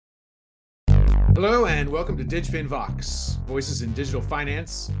Hello and welcome to DigFin VOX, Voices in Digital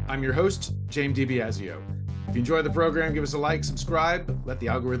Finance. I'm your host, James DiBiasio. If you enjoy the program, give us a like, subscribe, let the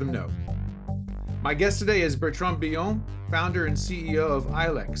algorithm know. My guest today is Bertrand Billon, founder and CEO of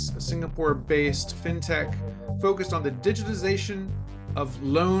iLex, a Singapore-based fintech focused on the digitization of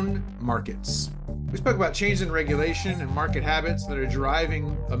loan markets. We spoke about changes in regulation and market habits that are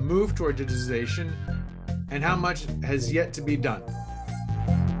driving a move toward digitization and how much has yet to be done.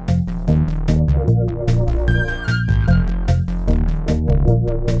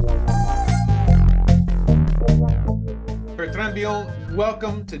 Bertrand Billon,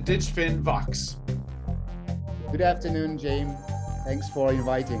 welcome to DigFin VOX. Good afternoon, James. Thanks for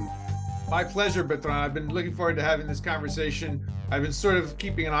inviting. My pleasure, Bertrand. I've been looking forward to having this conversation. I've been sort of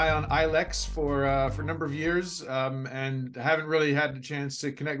keeping an eye on iLex for a number of years, and haven't really had the chance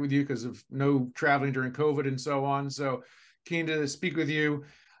to connect with you because of no traveling during COVID and so on. So keen to speak with you.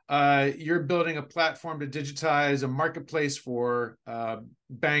 You're building a platform to digitize a marketplace for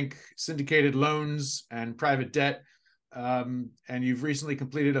bank syndicated loans and private debt. And you've recently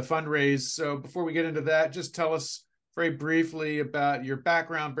completed a fundraise. So before we get into that, just tell us very briefly about your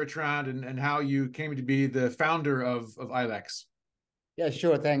background, Bertrand, and how you came to be the founder of iLex. Yeah,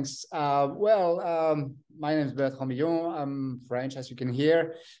 sure. Thanks. My name is Bertrand Billon. I'm French, as you can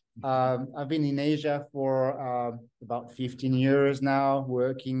hear. I've been in Asia for about 15 years now,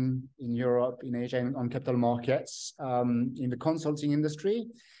 working in Europe, in Asia, on capital markets, in the consulting industry,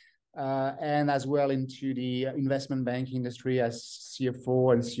 and as well into the investment banking industry as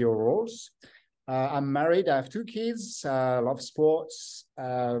CFO and CEO roles. I'm married. I have two kids, love sports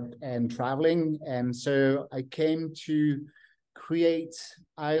and traveling. And so I came to create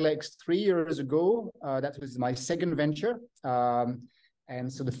iLex 3 years ago. That was my second venture. And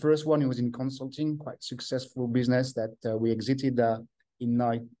so the first one was in consulting, quite successful business that we exited in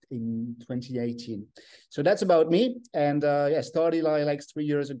 2018. So that's about me. And started iLex 3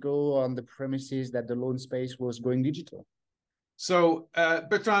 years ago on the premises that the loan space was going digital. So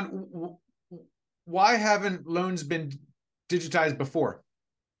Bertrand, why haven't loans been digitized before?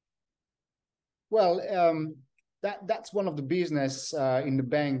 Well, that's one of the business in the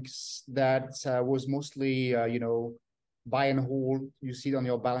banks that was mostly, buy and hold. You see it on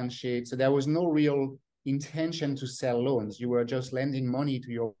your balance sheet. So there was no real intention to sell loans. You were just lending money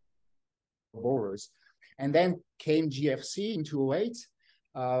to your borrowers. And then came GFC in 2008,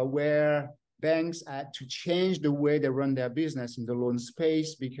 where banks had to change the way they run their business in the loan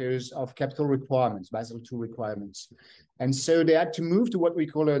space because of capital requirements, Basel II requirements. And so they had to move to what we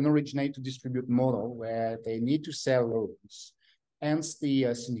call an originate to distribute model, where they need to sell loans, hence the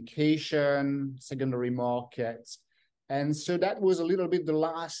syndication, secondary markets. And so that was a little bit the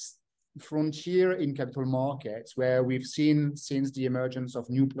last frontier in capital markets, where we've seen since the emergence of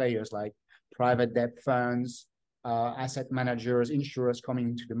new players like private debt funds, asset managers, insurers coming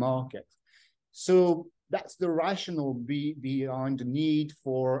into the market. So that's the rationale behind the need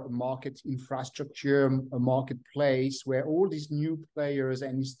for market infrastructure, a marketplace where all these new players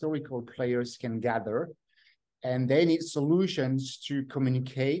and historical players can gather, and they need solutions to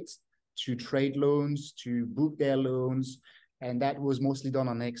communicate, to trade loans, to book their loans. And that was mostly done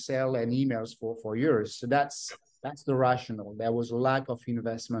on Excel and emails for years. So that's the rationale. There was a lack of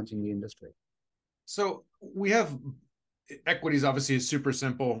investment in the industry. So we have equities, obviously, is super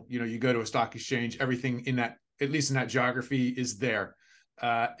simple. You go to a stock exchange, everything in that, at least in that geography, is there.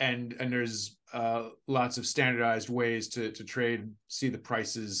 And there's lots of standardized ways to trade, see the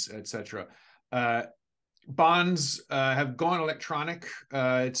prices, etc. Bonds have gone electronic.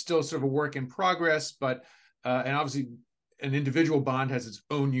 It's still sort of a work in progress, but and obviously an individual bond has its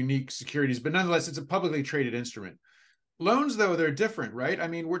own unique securities, but nonetheless, it's a publicly traded instrument. Loans, though, they're different, right? I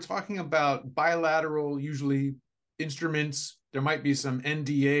mean, we're talking about bilateral, usually, instruments. There might be some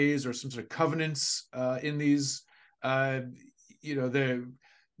NDAs or some sort of covenants in these. They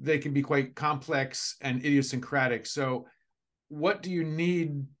can be quite complex and idiosyncratic. So what do you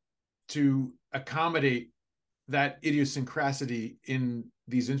need to accommodate that idiosyncrasy in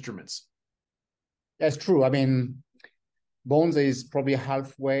these instruments? That's true. I mean, bonds is probably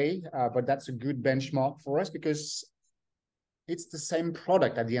halfway, but that's a good benchmark for us because it's the same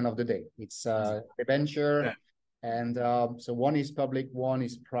product at the end of the day. It's a venture, yeah. And so one is public, one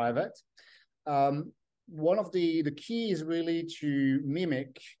is private. One of the key is really to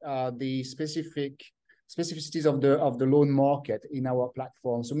mimic the specificities of the loan market in our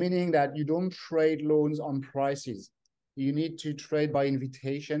platform. So meaning that you don't trade loans on prices. You need to trade by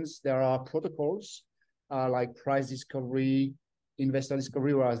invitations. There are protocols like price discovery, investor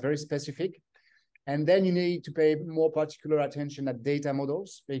discovery, where it's very specific. And then you need to pay more particular attention at data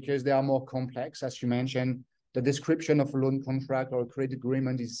models because they are more complex. As you mentioned, the description of a loan contract or a credit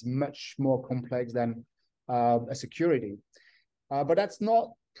agreement is much more complex than a security. But that's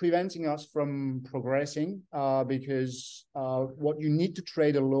not preventing us from progressing because what you need to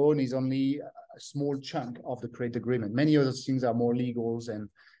trade a loan is only a small chunk of the credit agreement. Many other things are more legals and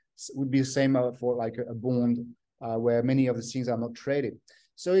would be the same for like a bond where many of the things are not traded.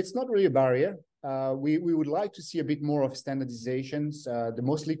 So it's not really a barrier. We would like to see a bit more of standardizations. The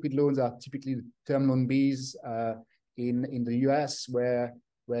most liquid loans are typically term loan Bs in the US where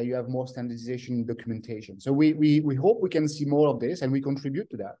you have more standardization in documentation. So we hope we can see more of this, and we contribute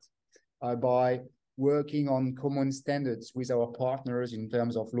to that by working on common standards with our partners in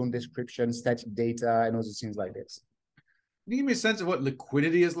terms of loan description, static data, and other things like this. Can you give me a sense of what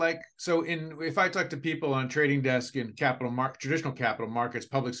liquidity is like? So if I talk to people on trading desk in traditional capital markets,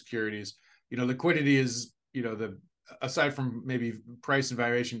 public securities, liquidity is, aside from maybe price and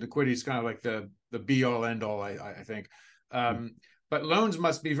valuation, liquidity is kind of like the be all end all, I think. But loans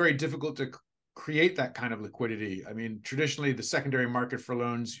must be very difficult to create that kind of liquidity. I mean, traditionally, the secondary market for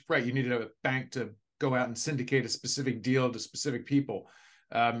loans, right, you needed a bank to go out and syndicate a specific deal to specific people.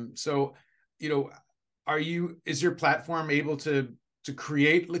 So, is your platform able to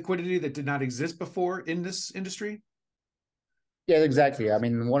create liquidity that did not exist before in this industry? Yeah, exactly. I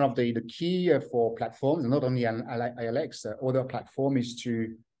mean, one of the key for platforms, not only iLex, other platform is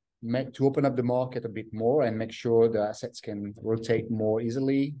to open up the market a bit more and make sure the assets can rotate more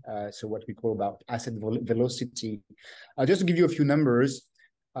easily. So what we call about asset velocity. Just to give you a few numbers,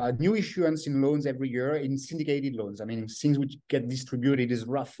 new issuance in loans every year in syndicated loans, I mean, things which get distributed is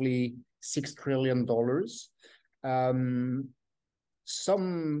roughly $6 trillion.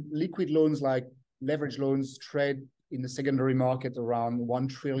 Some liquid loans like leverage loans trade in the secondary market around $1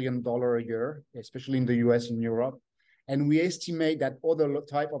 trillion a year, especially in the US and Europe. And we estimate that other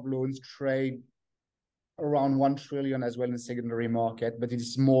type of loans trade around 1 trillion as well in the secondary market, but it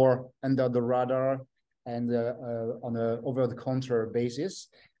is more under the radar and on a over-the-counter basis.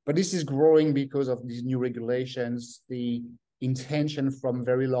 But this is growing because of these new regulations, the intention from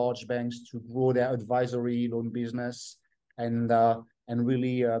very large banks to grow their advisory loan business and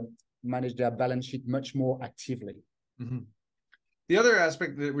really manage their balance sheet much more actively. Mm-hmm. The other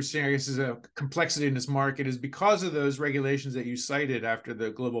aspect that we're seeing, I guess, is a complexity in this market is because of those regulations that you cited after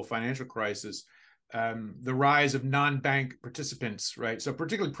the global financial crisis, the rise of non-bank participants, right? So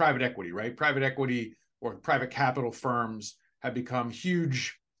particularly private equity, right? Private equity or private capital firms have become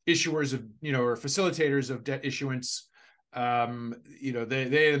huge issuers of, or facilitators of debt issuance.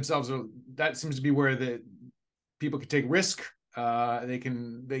 They themselves are, that seems to be where the people can take risk. They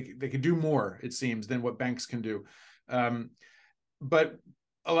can do more, it seems, than what banks can do. But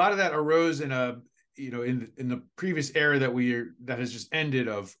a lot of that arose in in the previous era that has just ended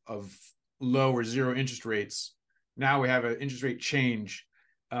of low or zero interest rates. Now we have an interest rate change.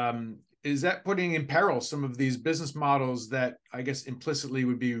 Is that putting in peril some of these business models that I guess implicitly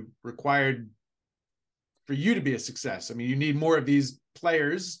would be required for you to be a success? I mean, you need more of these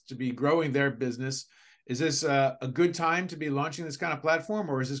players to be growing their business. Is this a good time to be launching this kind of platform,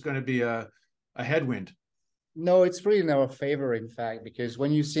 or is this going to be a headwind? No, it's really in our favor, in fact, because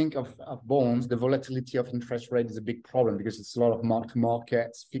when you think of bonds, the volatility of interest rate is a big problem because it's a lot of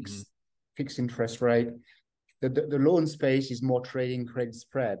mark-to-market, fixed interest rate. The loan space is more trading credit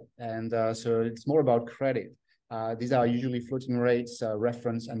spread. And so it's more about credit. These are usually floating rates,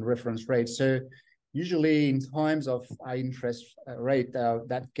 reference rates. So usually in times of high interest rate,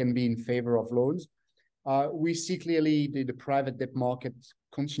 that can be in favor of loans. We see clearly the private debt market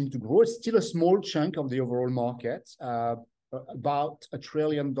continue to grow. It's still a small chunk of the overall market, about $1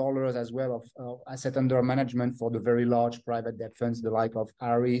 trillion as well of asset under management for the very large private debt funds, the like of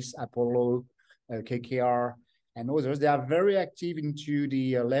Aris, Apollo, KKR, and others. They are very active into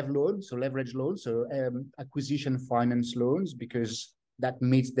the leverage loans, so acquisition finance loans, because that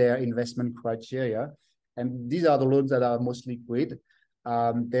meets their investment criteria. And these are the loans that are most liquid.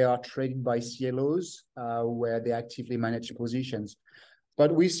 They are traded by CLOs where they actively manage positions.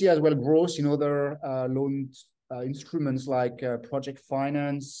 But we see as well growth in other loan instruments like project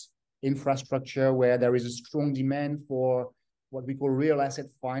finance, infrastructure, where there is a strong demand for what we call real asset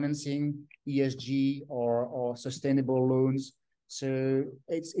financing, ESG or sustainable loans. So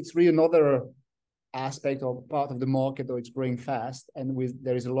it's really another aspect or part of the market, though it's growing fast, and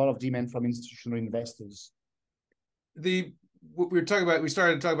there is a lot of demand from institutional investors. We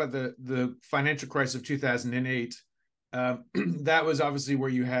started to talk about the financial crisis of 2008. That was obviously where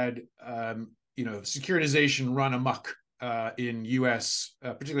you had securitization run amok in U.S.,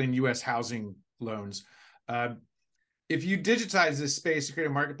 particularly in U.S. housing loans. If you digitize this space, you create a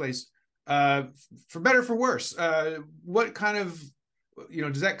marketplace, for better or for worse, what kind of,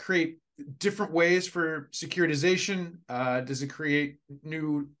 does that create different ways for securitization? Does it create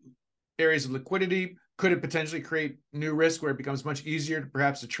new areas of liquidity? Could it potentially create new risk where it becomes much easier to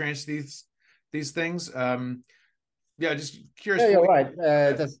perhaps to transfer these things? Yeah, just curious. Yeah, you're right.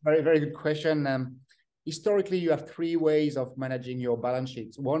 That's a very, very good question. Historically, you have three ways of managing your balance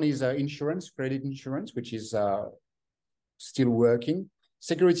sheets. One is insurance, credit insurance, which is still working.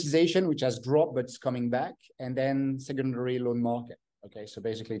 Securitization, which has dropped but it's coming back, and then secondary loan market. Okay, so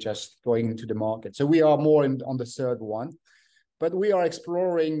basically just going into the market. So we are more on the third one, but we are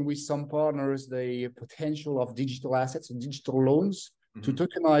exploring with some partners the potential of digital assets and digital loans to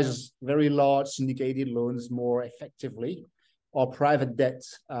tokenize very large syndicated loans more effectively, or private debt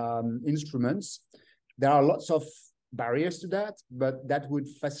instruments. There are lots of barriers to that, but that would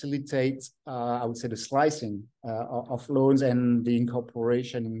facilitate, I would say, the slicing of loans and the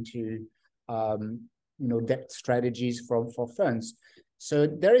incorporation into, debt strategies for funds. So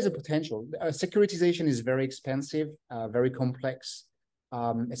there is a potential. Securitization is very expensive, very complex,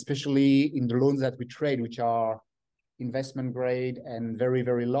 especially in the loans that we trade, which are investment grade and very,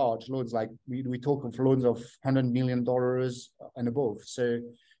 very large loans. Like we talk of loans of $100 million and above. So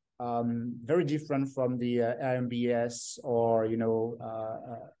very different from the RMBS or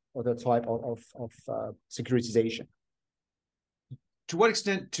other type of securitization. To what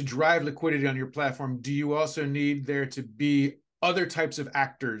extent, to drive liquidity on your platform, do you also need there to be other types of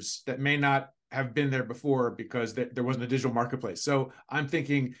actors that may not have been there before because there wasn't a digital marketplace? So I'm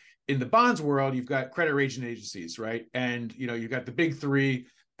thinking in the bonds world, you've got credit rating agencies, right? And you've got the big three,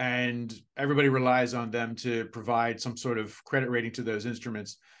 and everybody relies on them to provide some sort of credit rating to those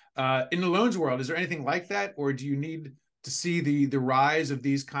instruments. In the loans world, is there anything like that, or do you need to see the rise of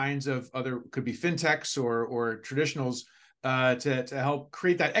these kinds of other, could be fintechs or traditionals, to help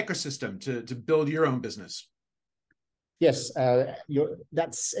create that ecosystem to build your own business? Yes,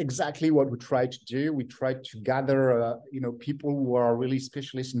 that's exactly what we try to do. We try to gather, people who are really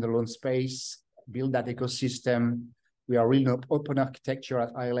specialists in the loan space, build that ecosystem. We are really open architecture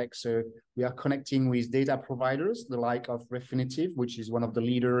at iLex. So we are connecting with data providers, the like of Refinitiv, which is one of the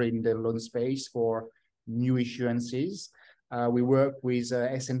leader in the loan space for new issuances. We work with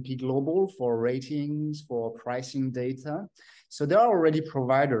S&P Global for ratings, for pricing data. So there are already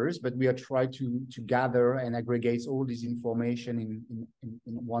providers, but we are trying to gather and aggregate all this information in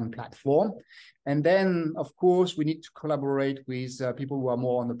one platform. And then, of course, we need to collaborate with people who are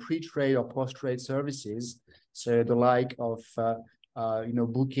more on the pre-trade or post-trade services. So the like of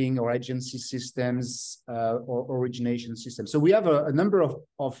booking or agency systems or origination systems. So we have a number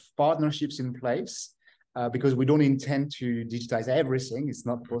of partnerships in place. Because we don't intend to digitize everything, it's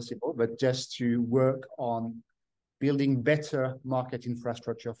not possible, but just to work on building better market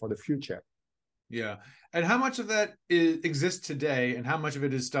infrastructure for the future. Yeah. And how much of that exists today, and how much of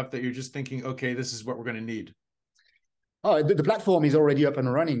it is stuff that you're just thinking, okay, this is what we're going to need? Oh, the platform is already up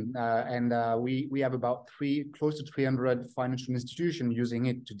and running, and we have about close to 300 financial institutions using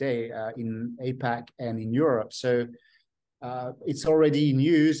it today in APAC and in Europe. So it's already in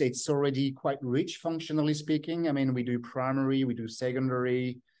use. It's already quite rich, functionally speaking. I mean, we do primary, we do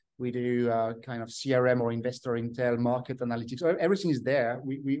secondary, we do kind of CRM or investor intel, market analytics. Everything is there.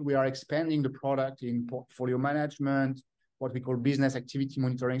 We are expanding the product in portfolio management, what we call business activity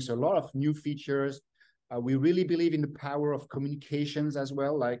monitoring. So a lot of new features. We really believe in the power of communications as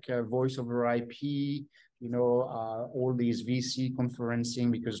well, like voice over IP, all these VC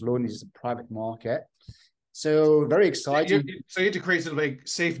conferencing, because loan is a private market. So very exciting. So you have to create sort of like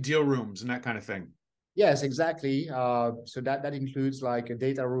safe deal rooms and that kind of thing. Yes, exactly. So that includes like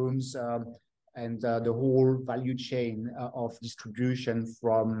data rooms and the whole value chain of distribution,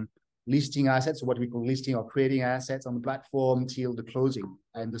 from listing assets, what we call listing or creating assets on the platform, till the closing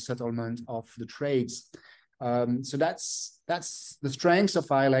and the settlement of the trades. So that's the strength of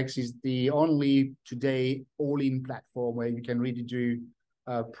iLex, is the only today all-in platform where you can really do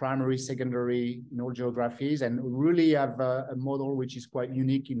primary, secondary in all geographies, and really have a model which is quite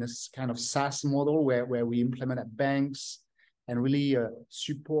unique in this kind of SaaS model where we implement at banks and really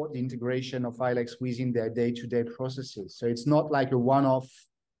support the integration of iLex within their day-to-day processes. So it's not like a one-off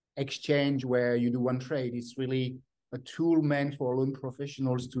exchange where you do one trade. It's really a tool meant for loan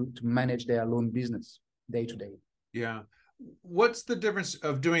professionals to manage their loan business day to day. Yeah. What's the difference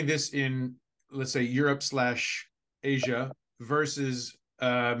of doing this in, let's say, Europe/Asia versus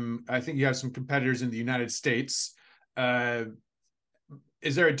I think you have some competitors in the United States.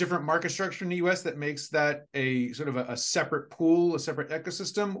 Is there a different market structure in the US that makes that a sort of a separate pool, a separate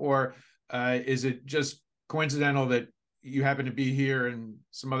ecosystem? Or Is it just coincidental that you happen to be here and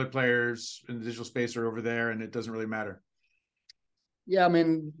some other players in the digital space are over there, and it doesn't really matter? Yeah, I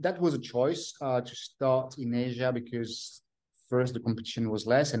mean, that was a choice to start in Asia because first the competition was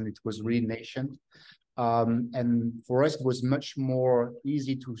less and it was really nascent. And for us, it was much more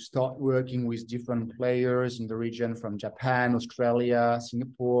easy to start working with different players in the region from Japan, Australia,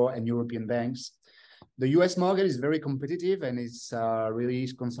 Singapore, and European banks. The US market is very competitive and it's really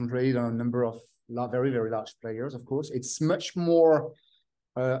concentrated on a number of very, very large players, of course. It's much more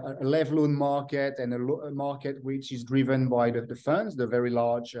a level loan market and a market which is driven by the funds, the very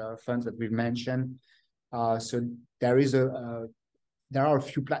large funds that we've mentioned. So there are a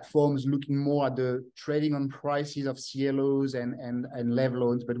few platforms looking more at the trading on prices of CLOs and level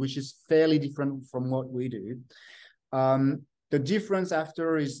loans, but which is fairly different from what we do. The difference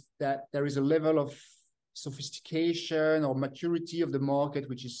after is that there is a level of sophistication or maturity of the market,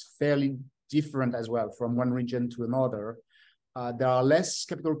 which is fairly different as well from one region to another. There are less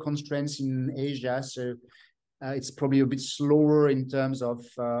capital constraints in Asia, so it's probably a bit slower in terms of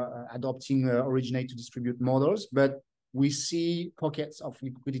adopting originate to distribute models, but we see pockets of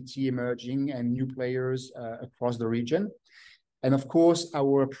liquidity emerging and new players across the region. And of course,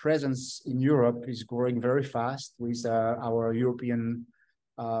 our presence in Europe is growing very fast with our European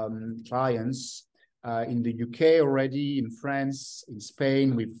clients in the UK already, in France, in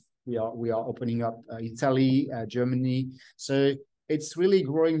Spain. We are opening up Italy, Germany. So it's really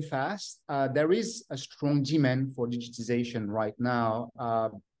growing fast. There is a strong demand for digitization right now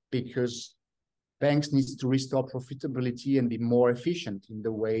because banks need to restore profitability and be more efficient in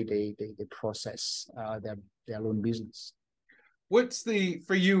the way they process their loan business.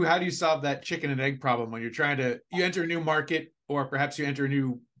 For you, how do you solve that chicken and egg problem when you enter a new market, or perhaps you enter a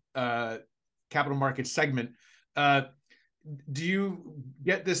new capital market segment? Do you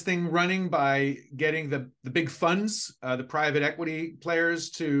get this thing running by getting the big funds, the private equity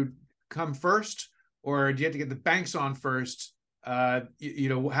players to come first, or do you have to get the banks on first? How do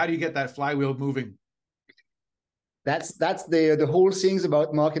you get that flywheel moving? That's the whole things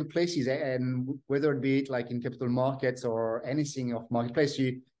about marketplaces, and whether it be it like in capital markets or anything of marketplace,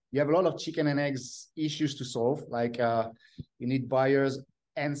 you have a lot of chicken and eggs issues to solve. Like you need buyers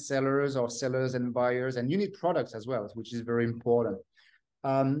and sellers, or sellers and buyers, and you need products as well, which is very important.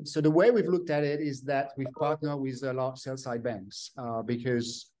 So the way we've looked at it is that we've partnered with large sell-side banks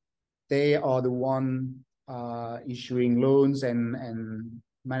because they are the one issuing loans and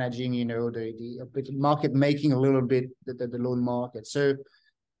managing, the market making a little bit the loan market. So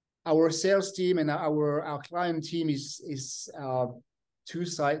our sales team and our client team is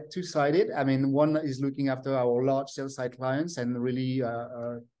two-sided. I mean, one is looking after our large sell-side clients and really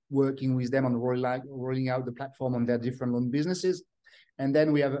working with them on rolling out the platform on their different loan businesses. And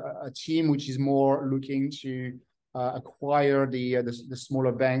then we have a team which is more looking to acquire the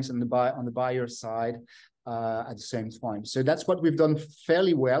smaller banks on the buyer side at the same time. So that's what we've done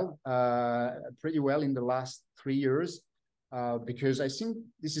fairly well, pretty well in the last 3 years, because I think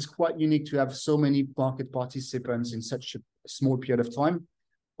this is quite unique to have so many market participants in such a small period of time.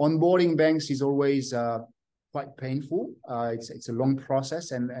 Onboarding banks is always quite painful. It's a long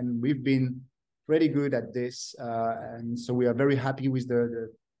process, and we've been pretty good at this. And so we are very happy with the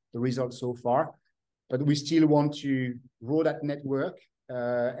results so far. But we still want to grow that network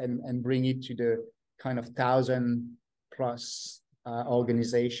and bring it to the kind of 1,000+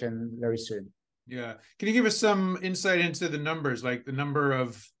 organization very soon. Yeah. Can you give us some insight into the numbers, like the number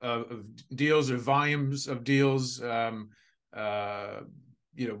of deals or volumes of deals? What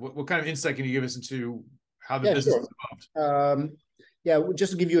kind of insight can you give us into how the business is evolved? Yeah,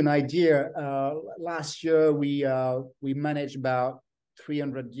 just to give you an idea, last year we managed about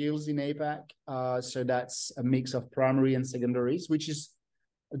 300 deals in APAC. So that's a mix of primary and secondaries, which is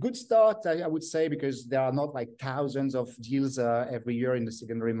a good start, I would say, because there are not like thousands of deals every year in the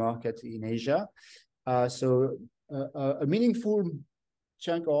secondary market in Asia. So a meaningful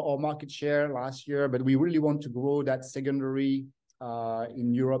chunk or market share last year, but we really want to grow that secondary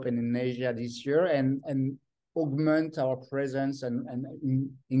in Europe and in Asia this year and augment our presence and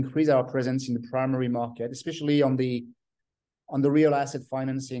increase our presence in the primary market, especially on the real asset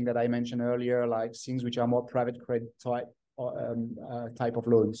financing that I mentioned earlier, like things which are more private credit type of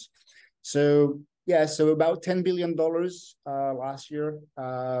loans. So yeah, so about $10 billion last year,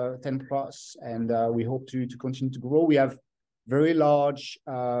 10 plus, and we hope to continue to grow. We have very large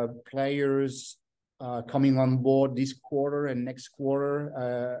players coming on board this quarter and next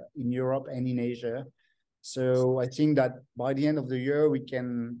quarter in Europe and in Asia. So I think that by the end of the year, we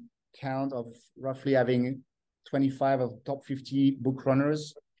can count of roughly having 25 of top 50 book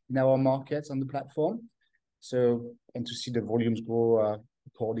runners in our markets on the platform. So, and to see the volumes grow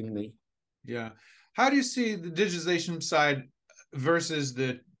accordingly. Yeah. How do you see the digitization side versus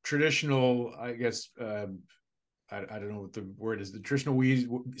the traditional, I guess, I don't know what the word is, the traditional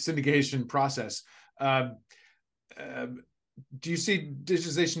syndication process? Do you see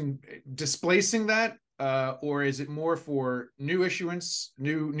digitization displacing that, or is it more for new issuance,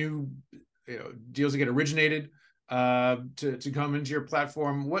 new deals that get originated to come into your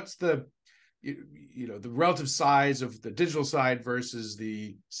platform? What's the the relative size of the digital side versus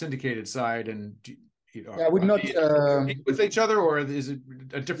the syndicated side, and I would not with each other, or is it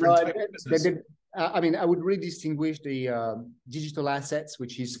a different type of business? I mean, I would really distinguish the digital assets,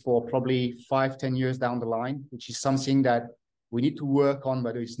 which is for probably 5-10 years down the line, which is something that we need to work on,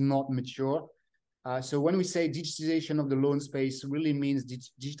 but it's not mature. So when we say digitization of the loan space, really means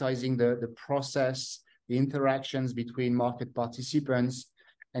digitizing the process, the interactions between market participants,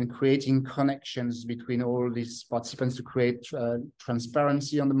 and creating connections between all these participants to create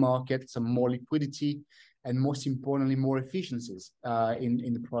transparency on the market, some more liquidity, and most importantly, more efficiencies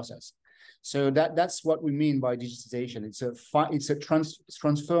in the process. So that's what we mean by digitization. It's a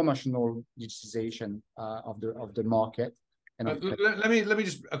transformational digitization of the market. Let me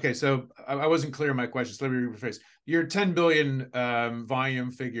just, okay, so I wasn't clear in my questions. Let me rephrase. Your 10 billion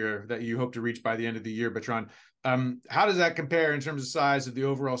volume figure that you hope to reach by the end of the year, Bertrand, how does that compare in terms of size of the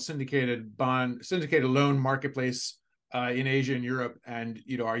overall syndicated loan marketplace in Asia and Europe? And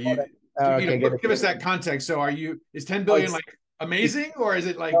are you, give us that context. So is 10 billion like amazing, or is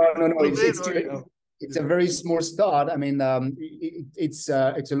it like no, it's a very small start. I mean, it's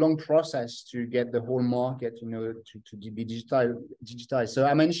a long process to get the whole market, to be digitized. So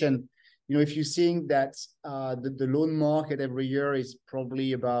I mentioned, if you think that the loan market every year is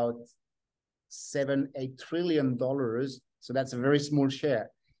probably about $7-8 trillion, so that's a very small share.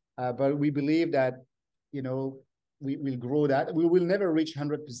 But we believe that, we will grow that. We will never reach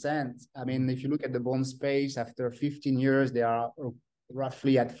 100%. I mean, if you look at the bond space, after 15 years, they are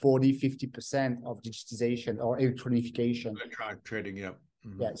roughly at 40-50% of digitization or electronification. Electronic trading, yeah.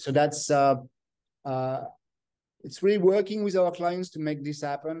 Mm-hmm. Yeah, so that's it's really working with our clients to make this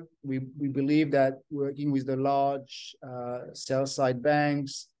happen. We believe that working with the large sell-side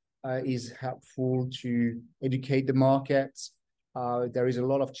banks is helpful to educate the market. There is a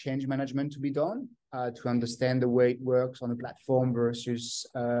lot of change management to be done to understand the way it works on the platform versus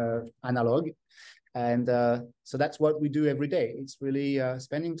analog. And so that's what we do every day. It's really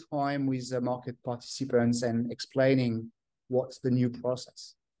spending time with market participants and explaining what's the new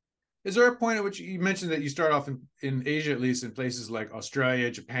process. Is there a point at which you mentioned that you start off in Asia, at least in places like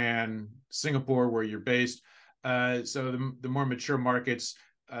Australia, Japan, Singapore, where you're based? So the more mature markets,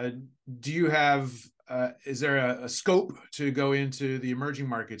 do you have, is there a scope to go into the emerging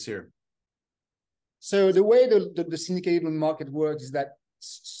markets here? So the way the syndicated loan market works is that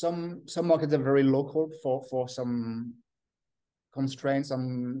some markets are very local for some constraints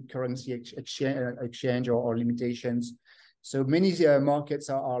on currency exchange or limitations. So many markets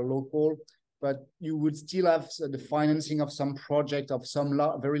are local, but you would still have the financing of some project of some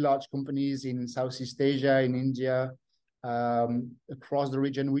very large companies in Southeast Asia, in India, across the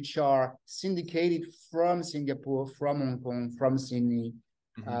region, which are syndicated from Singapore, from Hong Kong, from Sydney.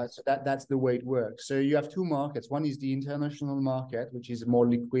 Mm-hmm. So that's the way it works. So you have two markets. One is the international market, which is more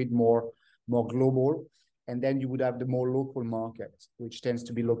liquid, more global. And then you would have the more local market, which tends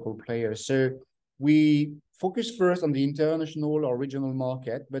to be local players. So we focus first on the international or regional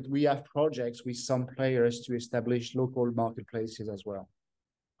market, but we have projects with some players to establish local marketplaces as well.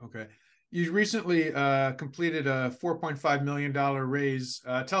 Okay. You recently completed a $4.5 million raise.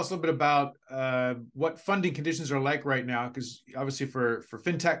 Tell us a little bit about what funding conditions are like right now, because obviously for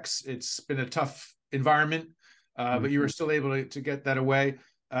fintechs, it's been a tough environment, but you were still able to get that away.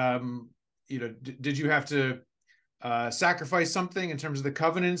 Did you have to sacrifice something in terms of the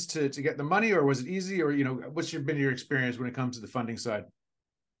covenants to get the money, or was it easy? Or what's been your experience when it comes to the funding side?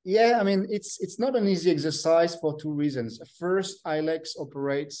 Yeah, I mean, it's not an easy exercise for two reasons. First, iLex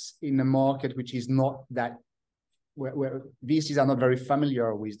operates in a market which is not that, where VCs are not very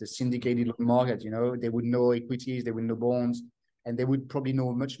familiar with the syndicated loan market. They would know equities, they would know bonds, and they would probably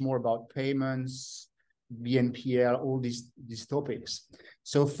know much more about payments, BNPL, all these topics.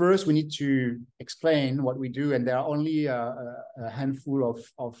 So first, we need to explain what we do, and there are only a handful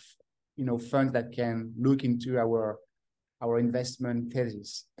of funds that can look into our investment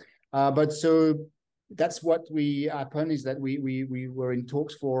thesis. But so that's what happened, is that we were in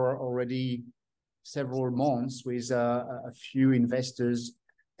talks for already several months with a few investors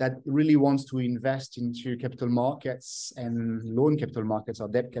that really wants to invest into capital markets and loan capital markets or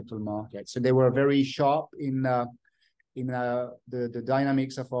debt capital markets. So they were very sharp in the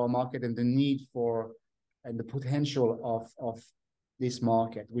dynamics of our market and the need for and the potential of this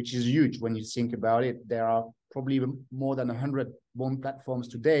market, which is huge when you think about it. There are probably more than 100 bond platforms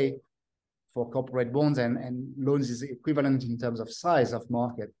today for corporate bonds, and loans is equivalent in terms of size of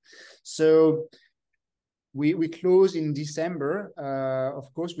market. So we closed in December. Of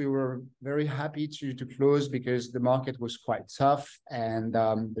course, we were very happy to close because the market was quite tough, and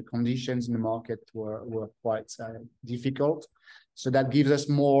the conditions in the market were quite difficult. So that gives us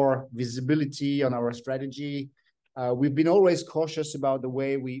more visibility on our strategy. We've been always cautious about the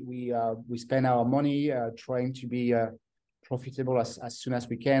way we spend our money, trying to be profitable as soon as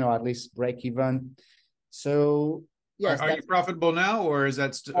we can, or at least break even. So yes, are you profitable now, or is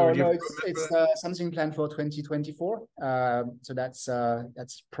that? Oh no, it's something planned for 2024. So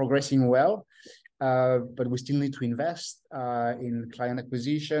that's progressing well, but we still need to invest in client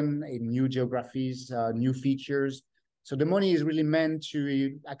acquisition, in new geographies, new features. So the money is really meant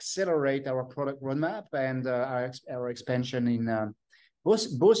to accelerate our product roadmap and our expansion in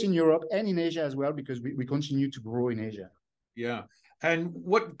both in Europe and in Asia as well, because we continue to grow in Asia. Yeah. And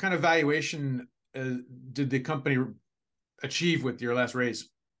what kind of valuation did the company achieve with your last raise?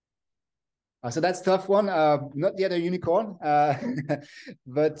 So that's a tough one. Not yet a unicorn,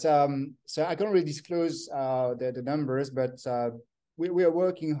 but so I can't really disclose the numbers, but we are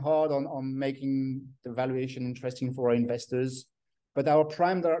working hard on making the valuation interesting for our investors. But our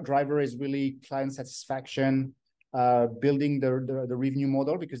prime driver is really client satisfaction, building the revenue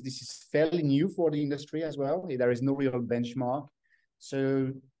model, because this is fairly new for the industry as well. There is no real benchmark.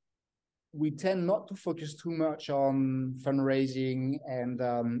 So we tend not to focus too much on fundraising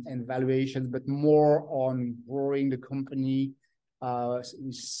and valuations, but more on growing the company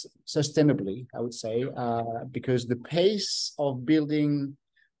sustainably, I would say, because the pace of building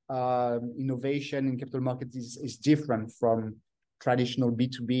innovation in capital markets is different from traditional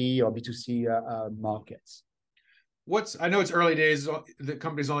B2B or B2C markets. I know it's early days. The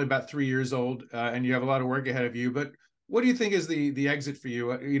company's only about 3 years old, and you have a lot of work ahead of you, but what do you think is the exit for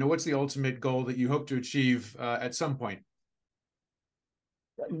you? What's the ultimate goal that you hope to achieve at some point?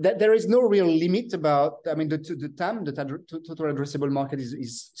 There is no real limit about, I mean, the TAM, the total addressable market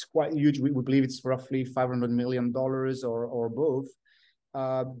is quite huge. We believe it's roughly $500 million or above.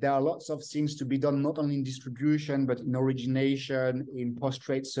 There are lots of things to be done, not only in distribution, but in origination, in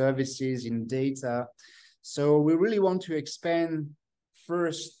post-trade services, in data. So we really want to expand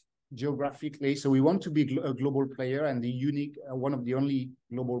first geographically. So we want to be a global player and one of the only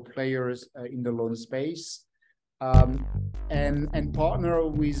global players in the loan space. And partner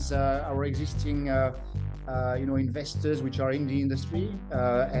with our existing investors which are in the industry,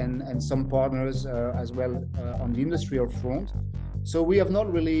 and some partners as well on the industrial front. So we have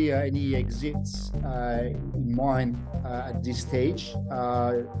not really any exits in mind at this stage.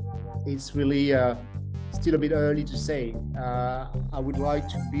 It's really still a bit early to say. I would like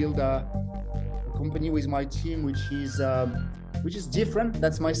to build a company with my team which is different.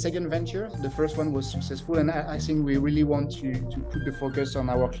 That's my second venture. The first one was successful, and I think we really want to put the focus on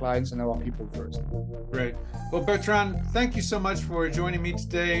our clients and our people first. Great. Well, Bertrand, thank you so much for joining me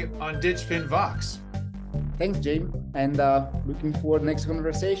today on DigFin VOX. Thanks, James, and looking forward to next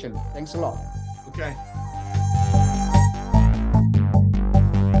conversation. Thanks a lot. Okay.